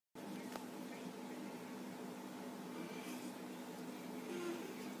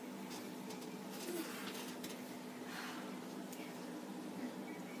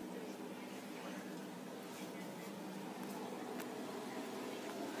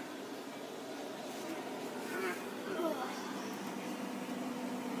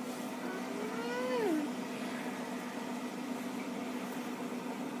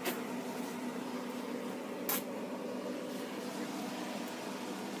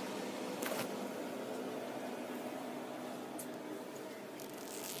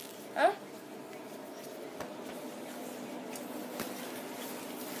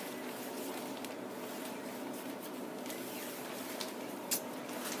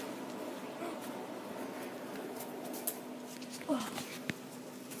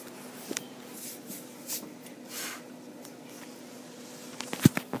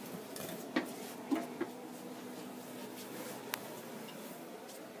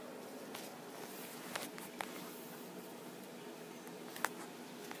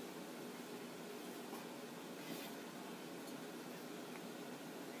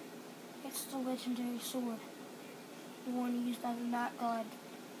This is a legendary sword. The one used by the night god.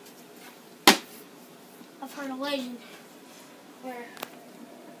 I've heard a legend where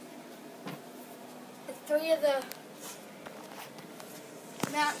the three of the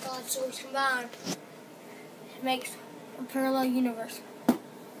night god swords combined, it makes a parallel universe.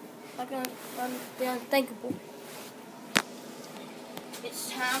 Like the unthinkable.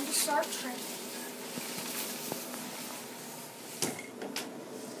 It's time to start training.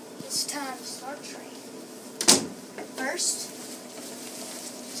 It's time to start training. First,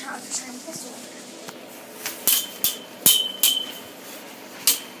 time to train with the sword.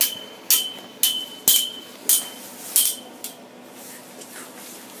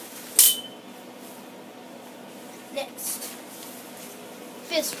 Next,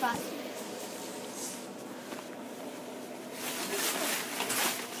 fist fight.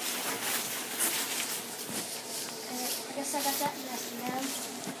 I guess I got that messy down.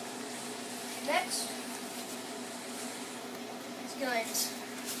 Next, let's go in.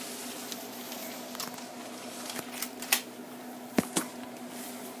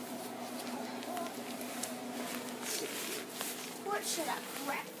 What should I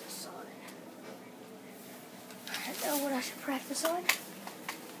practice on? I don't know what I should practice on.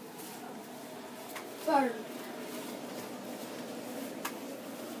 Burn.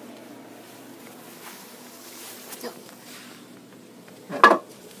 So.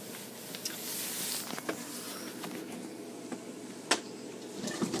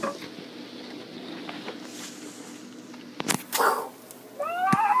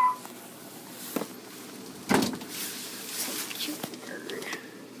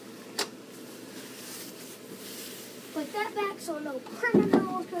 Put that back so no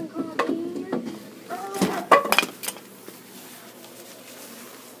criminals can come in.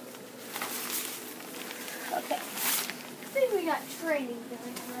 Okay. I think we got training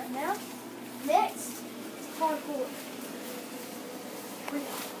going right now. Next is parkour.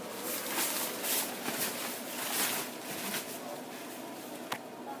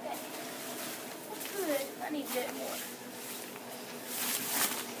 Okay. That's good. I need to get more.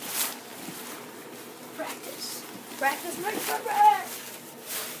 Practice. Practice makes perfect.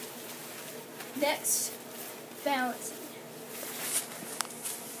 Next, balancing.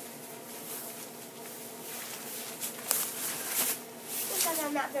 Looks like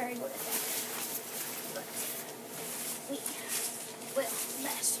I'm not very good at that, but we will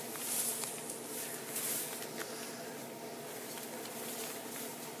master.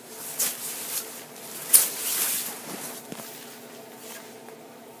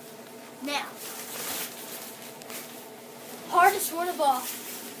 Now, hardest one of all,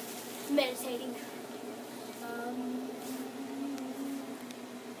 meditating.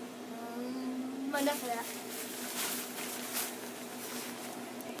 Enough of that.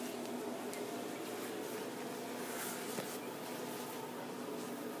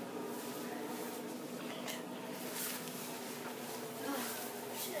 Oh,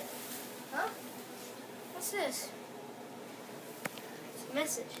 shit. Huh? What's this? It's a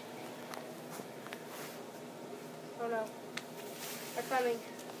message. Oh no. They're coming.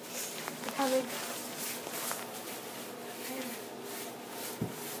 They're coming.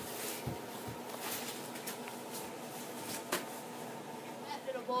 That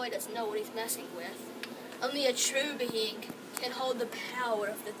little boy doesn't know what he's messing with. Only a true being can hold the power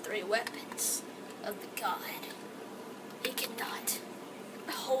of the three weapons of the god. He cannot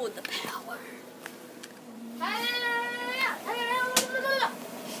hold the power.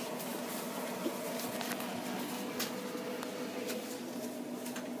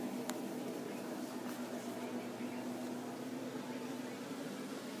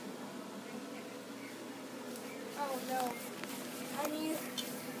 Oh no. I knew it.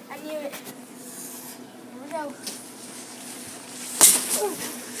 Here we go.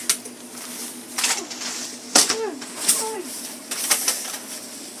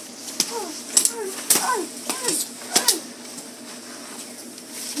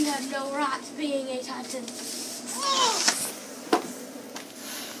 You have no right to being a Titan.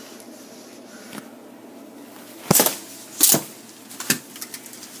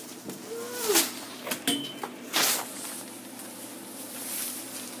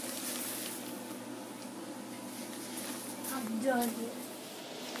 I'm done here.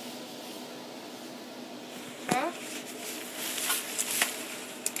 Huh?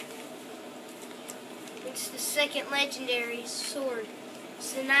 It's the second legendary sword.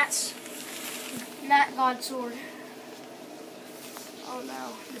 It's the night god sword. Oh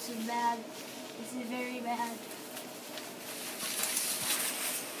no, this is bad. This is very bad.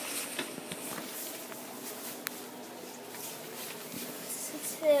 It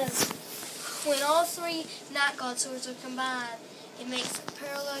says When all three Night God swords are combined, it makes a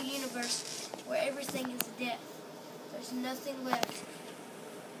parallel universe where everything is death. There's nothing left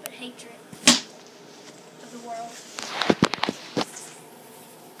but hatred of the world.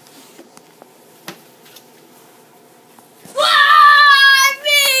 Why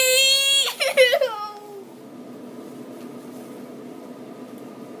me?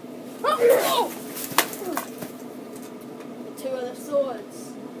 Two other swords.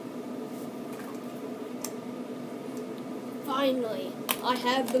 Finally, I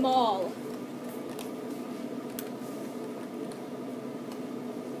have them all.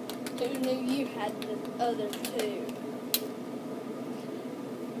 Who knew you had the other two?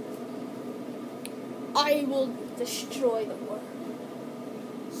 I will destroy the world,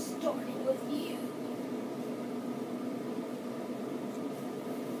 starting with you.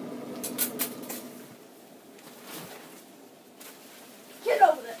 Get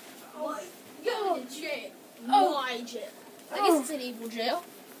over there. Go to jail. My jail. I guess it's an evil jail.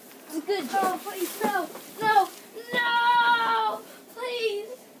 It's a good jail. Oh, please, no, no, no, please.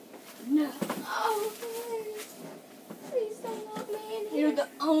 No. Oh, please. Please don't lock me in here. You're the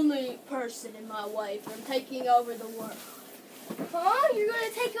only person in my way from taking over the world. Huh? You're going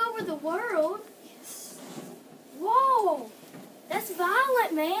to take over the world? Yes. Whoa. That's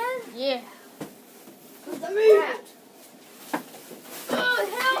violent, man. Yeah. Crap. Oh,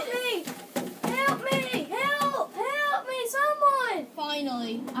 help me. Help me. Help me, someone.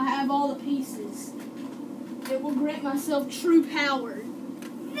 Finally, I have all the pieces. It will grant myself true power.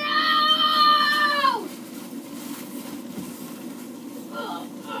 No!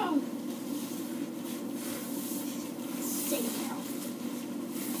 Stay down.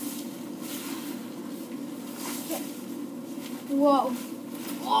 Whoa.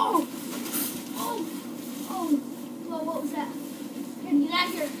 Oh! Oh! Oh! Whoa, what was that? Here, get out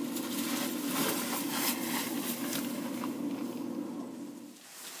of here.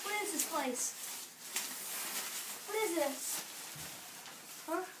 What is this place? What is this?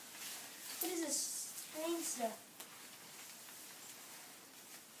 Huh? What is this strange stuff?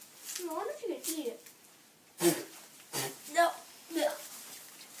 I wonder if you can eat it. No. No.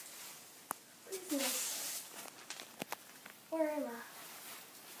 What is this? Where am I?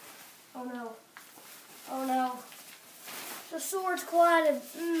 Oh no. Oh no. The swords collided.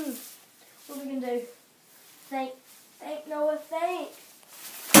 What are we gonna do? Think, Noah, think.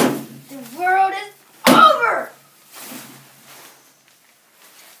 The world is over!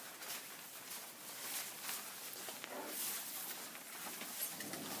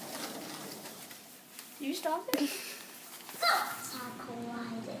 You stop it?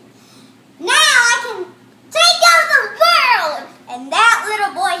 Now I can take over the world! And that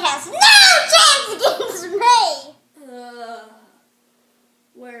little boy has no chance against me!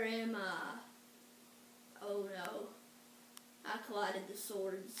 Where am I? Oh no. I collided the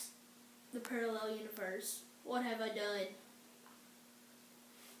swords. The parallel universe. What have I done?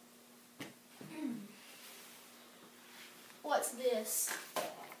 What's this?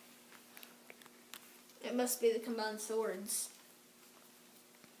 It must be the combined swords.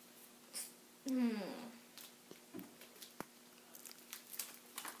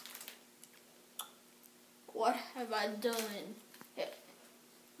 What have I done?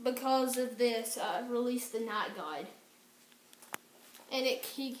 Because of this, I released the Night God. And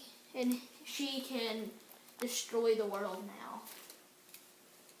she can destroy the world now.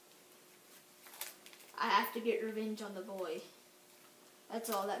 I have to get revenge on the boy. That's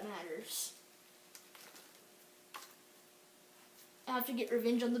all that matters. I have to get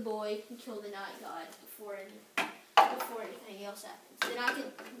revenge on the boy and kill the Night God before anything else happens.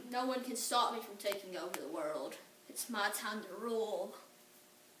 Then no one can stop me from taking over the world. It's my time to rule.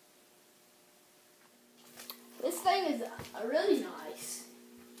 This thing is really nice.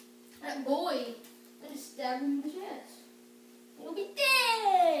 That boy, I just stabbed him in the chest. He'll be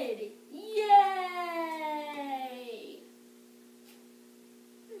dead! Yay!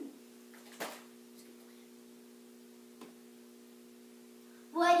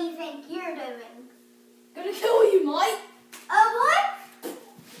 What do you think you're doing? Gonna kill you, Mike! What?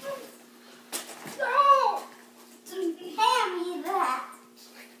 No! Hand me that.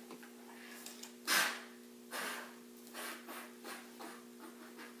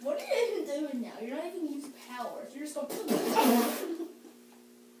 What are you even doing now? You're not even using powers. You're just going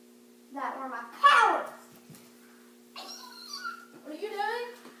That were my powers. What are you doing?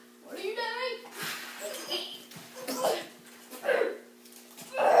 What are you doing?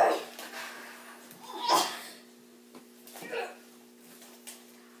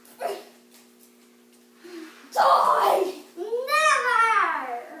 Never!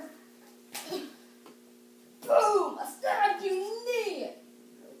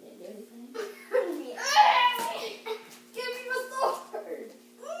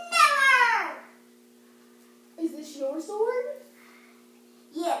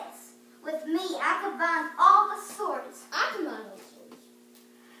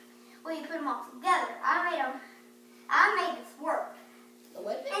 we put them all together. I made this work. The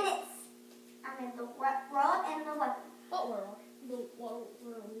weapon? And I made the world and the weapon. What world? The world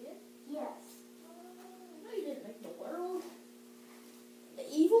here? Yes. No, you didn't make the world. The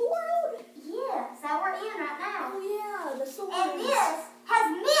evil world? Yes, that we're in right now. Oh yeah, the sword. And this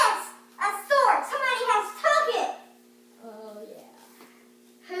has missed a sword. Somebody has took it. Oh yeah.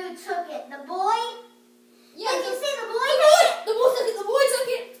 Who took it? The boy? Yeah. Did you see the boy? The boy took it. The boy took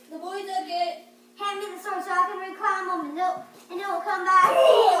it. The boy took it. Hand me the sword so I can reclimb them and it'll come back.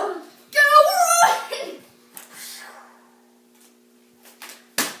 Go run!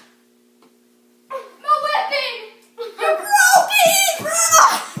 My weapon! You broke it, bro!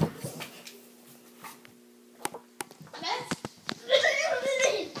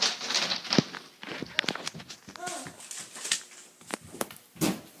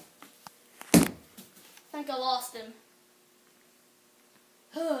 I think I lost him.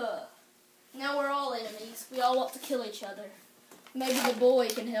 Now we're all enemies. We all want to kill each other. Maybe the boy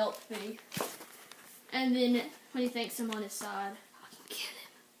can help me. And then when he thinks I'm on his side, I can kill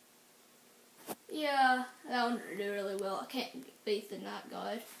him. Yeah, that one would do really well. I can't beat the night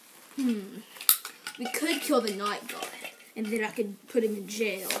god. We could kill the night god, and then I could put him in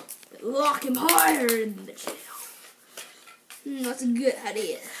jail. But lock him higher in the jail. That's a good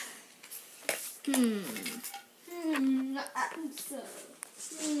idea. I think so.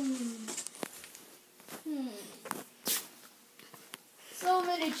 So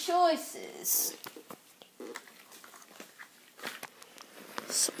many choices.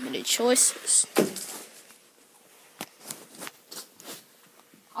 So many choices.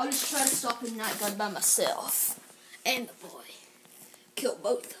 I'll just try to stop the night god by myself. And the boy. Kill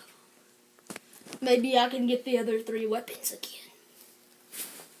both of them. Maybe I can get the other 3 weapons again.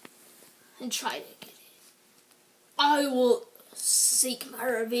 And try to get it. I will seek my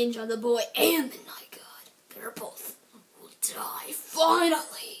revenge on the boy and the night god. They're both will die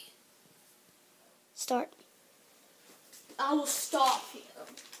finally. Start. I will stop him.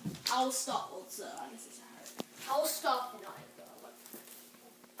 I will stop. Well, I guess it's hard. I will stop the night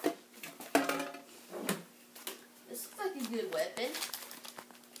god. This looks like a good weapon.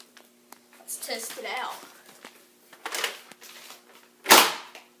 Let's test it out.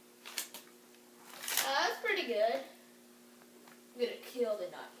 That's pretty good. I'm gonna kill the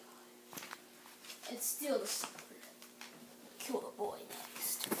night god. And steal the sword. Kill the boy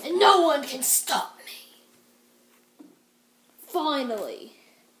next. And no one can stop me. Finally.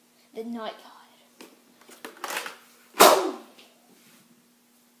 The night god. Oh,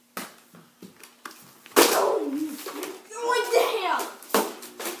 damn!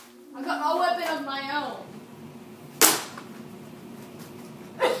 I got my weapon of my own.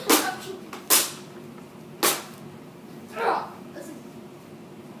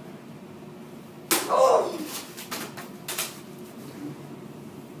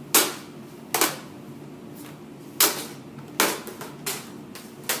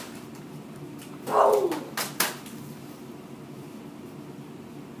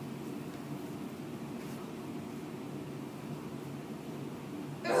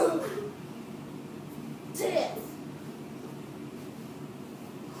 Death.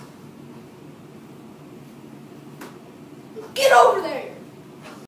 Get over